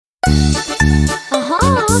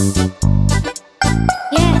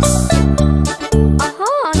Yes.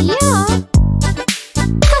 Yeah.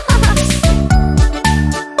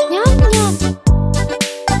 Yum, yum.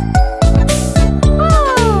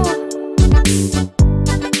 Oh.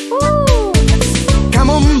 Ooh. Come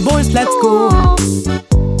on, boys, let's go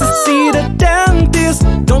to see the dentist.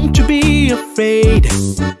 Don't you be afraid.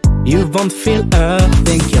 You won't feel a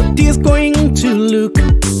thing. Your teeth going to look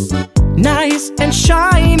nice and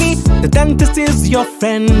shiny. The dentist is your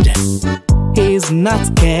friend. He's not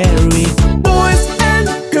scary. Boys and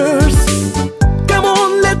girls, come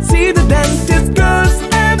on, let's see the dentist. Girls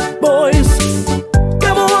and boys,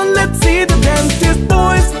 come on, let's see the dentist.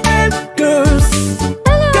 Boys and girls,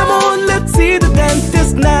 come on, let's see the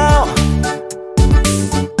dentist now.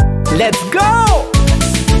 Let's go!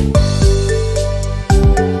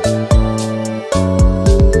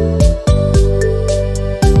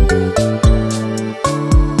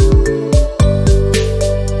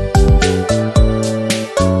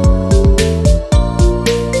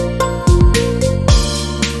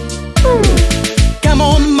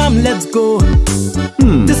 Let's go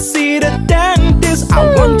to see the dentist.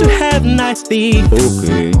 I want to have nice teeth,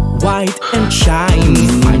 Okay. white and shiny.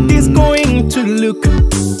 My teeth going to look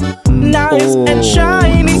nice and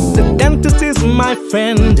shiny. The dentist is my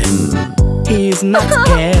friend. He's not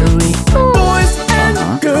scary. Boys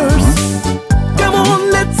and girls, come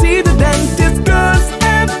on, let's see the dentist. Girls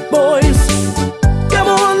and boys, come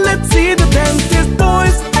on, let's see the dentist.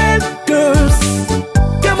 Boys and girls,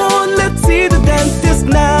 come on, let's see the dentist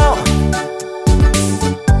now.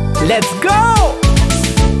 Let's go!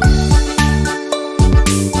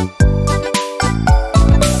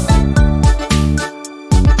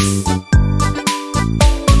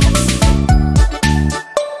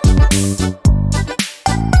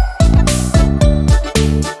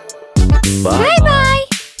 Bye-bye.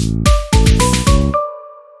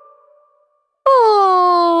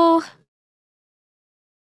 Oh.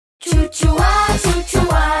 Choo-choo-ah,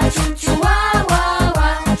 choo-choo-ah, choo-choo-ah, wah,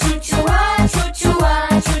 wah. Choo-choo-ah,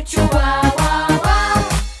 choo-choo-ah, choo-choo-ah, wah,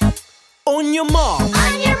 wah. On your mark,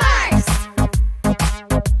 On your marks,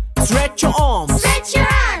 stretch your arms. stretch your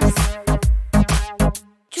arms.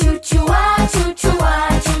 Choo-choo-ah,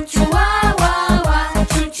 choo-choo-ah, choo-choo-ah, wah, wah.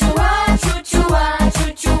 Choo-choo-ah, choo-choo-ah,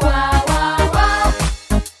 choo-choo-ah, wah, wah.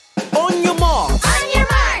 On your mark, On your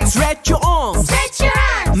marks, stretch your arms. stretch your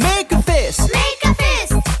arms. Make a fist. Make a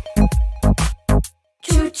fist.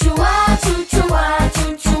 Choo-choo-ah, choo-choo-ah,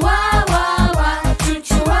 choo-choo-ah, wah, wah.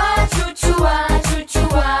 Choo-choo-ah, choo-choo-ah,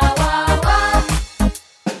 choo-choo-ah, wah,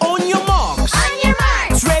 wah. On your marks, On your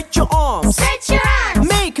marks, stretch your arms. stretch your arms.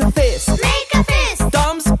 Make a fist. Make a fist.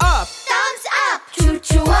 Thumbs up. Thumbs up.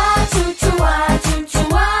 Choo-choo-ah, choo-choo-ah,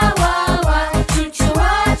 choo-choo-ah, wah, wah.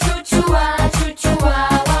 Choo-choo-ah, choo-choo-ah, choo-choo-ah,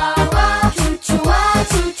 wah, wah. Choo-choo-ah,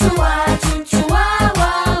 choo-choo-ah, choo-choo-ah,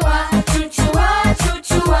 wah, wah. Choo-choo-ah,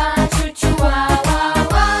 choo-choo-ah, choo-choo-ah, wah,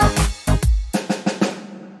 wah.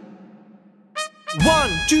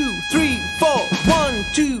 1, 2, 3, 4. 1,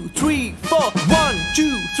 2, 3, 4. 1,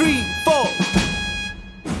 2, 3, 4.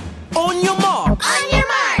 On your mark, On your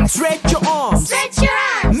marks, stretch your arms. stretch your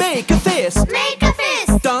arms. Make a fist. Make a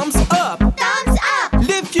fist. Thumbs up. Thumbs up.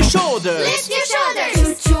 Lift your shoulders. Lift your shoulders.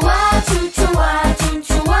 Choo-choo-ah, choo-choo-ah,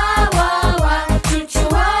 choo-choo-ah, wah, wah.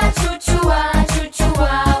 Choo-choo-ah, choo-choo-ah,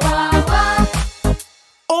 choo-choo-ah, wah, wah.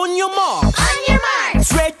 On your mark, On your marks,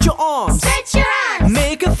 stretch your arms. stretch your arms.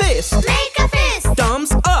 Make a fist. Make a fist.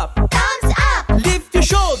 Thumbs up. Thumbs up. Lift your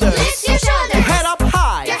shoulders. Lift your shoulders. Head up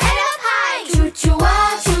high. Your head up high.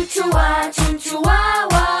 Choo-choo-ah, choo-choo-ah, choo-choo-ah,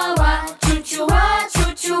 wah, wah. Choo-choo-ah,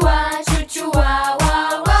 choo-choo-ah, choo-choo-ah,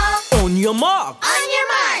 wah, wah. On your mark, On your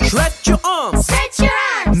marks, stretch your arms. stretch your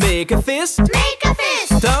arms. Make a fist. Make a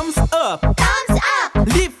fist. Thumbs up. Thumbs up.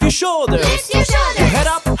 Lift your shoulders. Lift your shoulders. Your head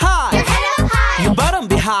up high. Your head up high. Your bottom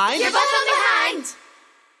behind. Your bottom behind.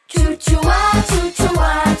 Choo-choo-ah,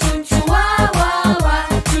 choo-choo-ah, choo-choo-ah, wah,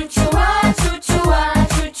 wah. Choo-choo-ah, choo-choo-ah,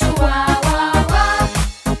 choo-choo-ah, wah,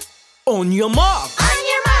 wah. On your mark, On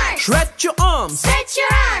your marks, stretch your arms. stretch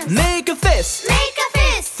your arms. Make a fist. Make a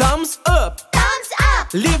fist. Thumbs up. Thumbs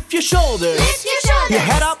up. Lift your shoulders. Lift your shoulders. Your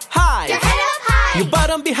head up high. Your head up high. Your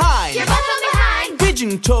bottom behind. Your bottom behind.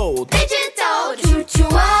 Pigeon toed. Pigeon toed.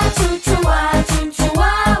 Choo-choo-ah, choo-choo-ah,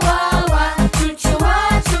 choo-choo-ah, wah, wah.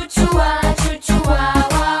 Choo-choo-ah, choo-choo-ah, choo-choo-ah,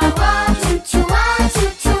 wah, wah. Choo-choo-ah,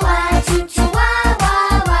 choo-choo-ah, choo-choo-ah,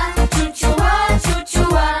 wah, wah. Choo-choo-ah,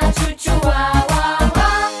 choo-choo-ah, choo-choo-ah, wah,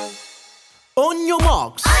 wah. On your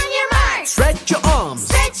marks, On your marks, stretch your arms.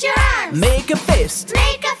 stretch your arms. Make a fist.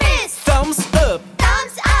 Make a fist. Thumbs up.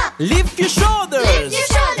 Thumbs up. Lift your shoulders. Lift your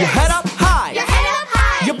shoulders. Your head up high. Your head up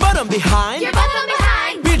high. Your bottom behind. Your bottom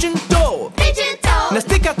behind. Pigeon toe.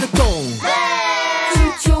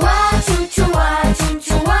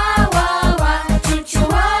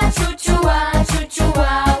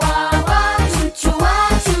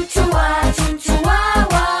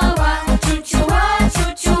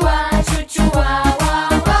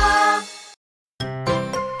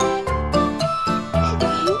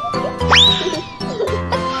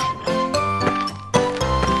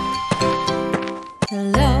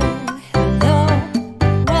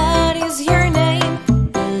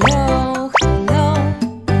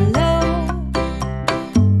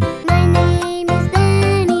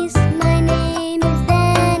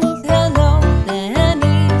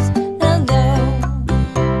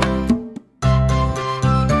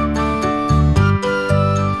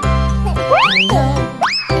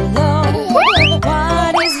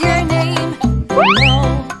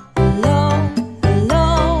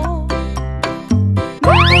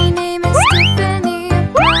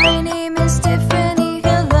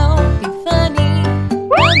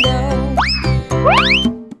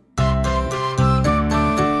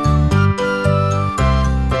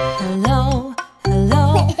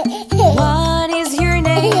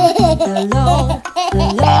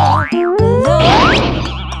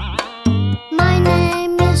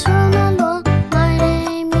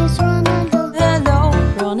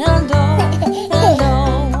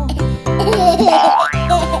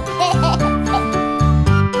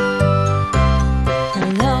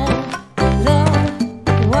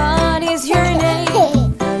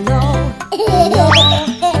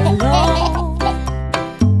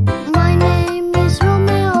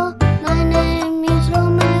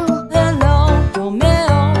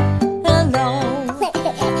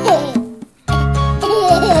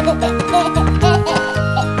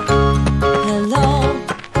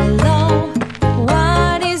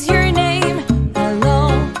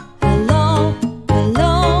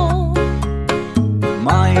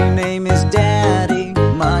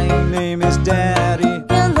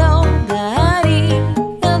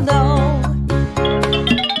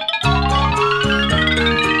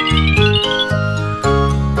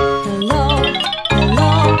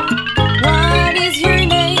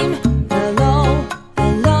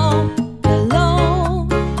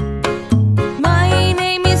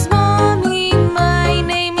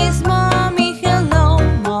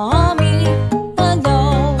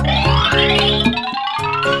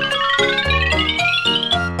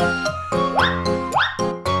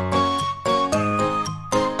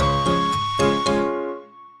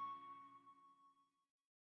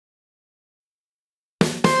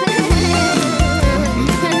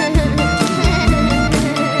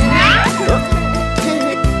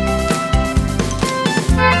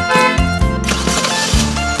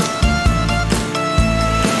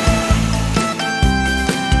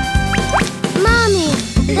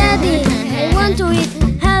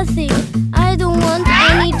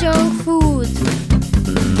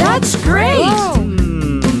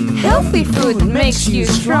 Healthy food makes you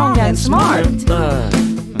strong and smart. Do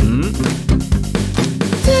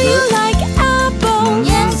you like apples?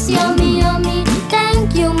 Yes, yummy, yummy.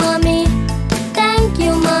 Thank you, mommy. Thank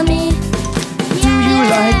you, mommy. Do you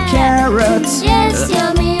like carrots? Yes,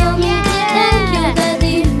 yummy, yummy. Thank you,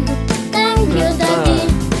 daddy. Thank you, daddy.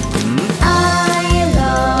 I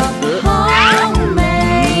love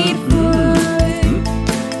homemade food.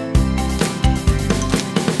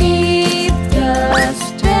 It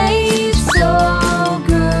just tastes so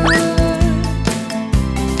good.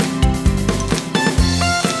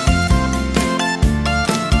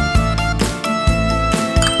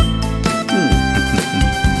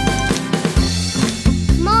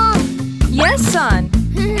 Mom, Yes, son.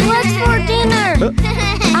 what's for dinner?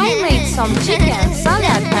 I made some chicken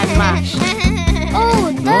salad and mash.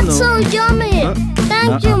 Oh, that's so yummy.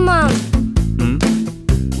 Thank you, Mom.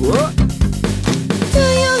 What? Do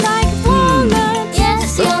you like walnuts?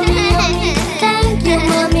 Yes, yummy, yummy. Thank you,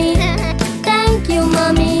 mommy. Thank you,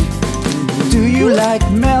 mommy. Do you like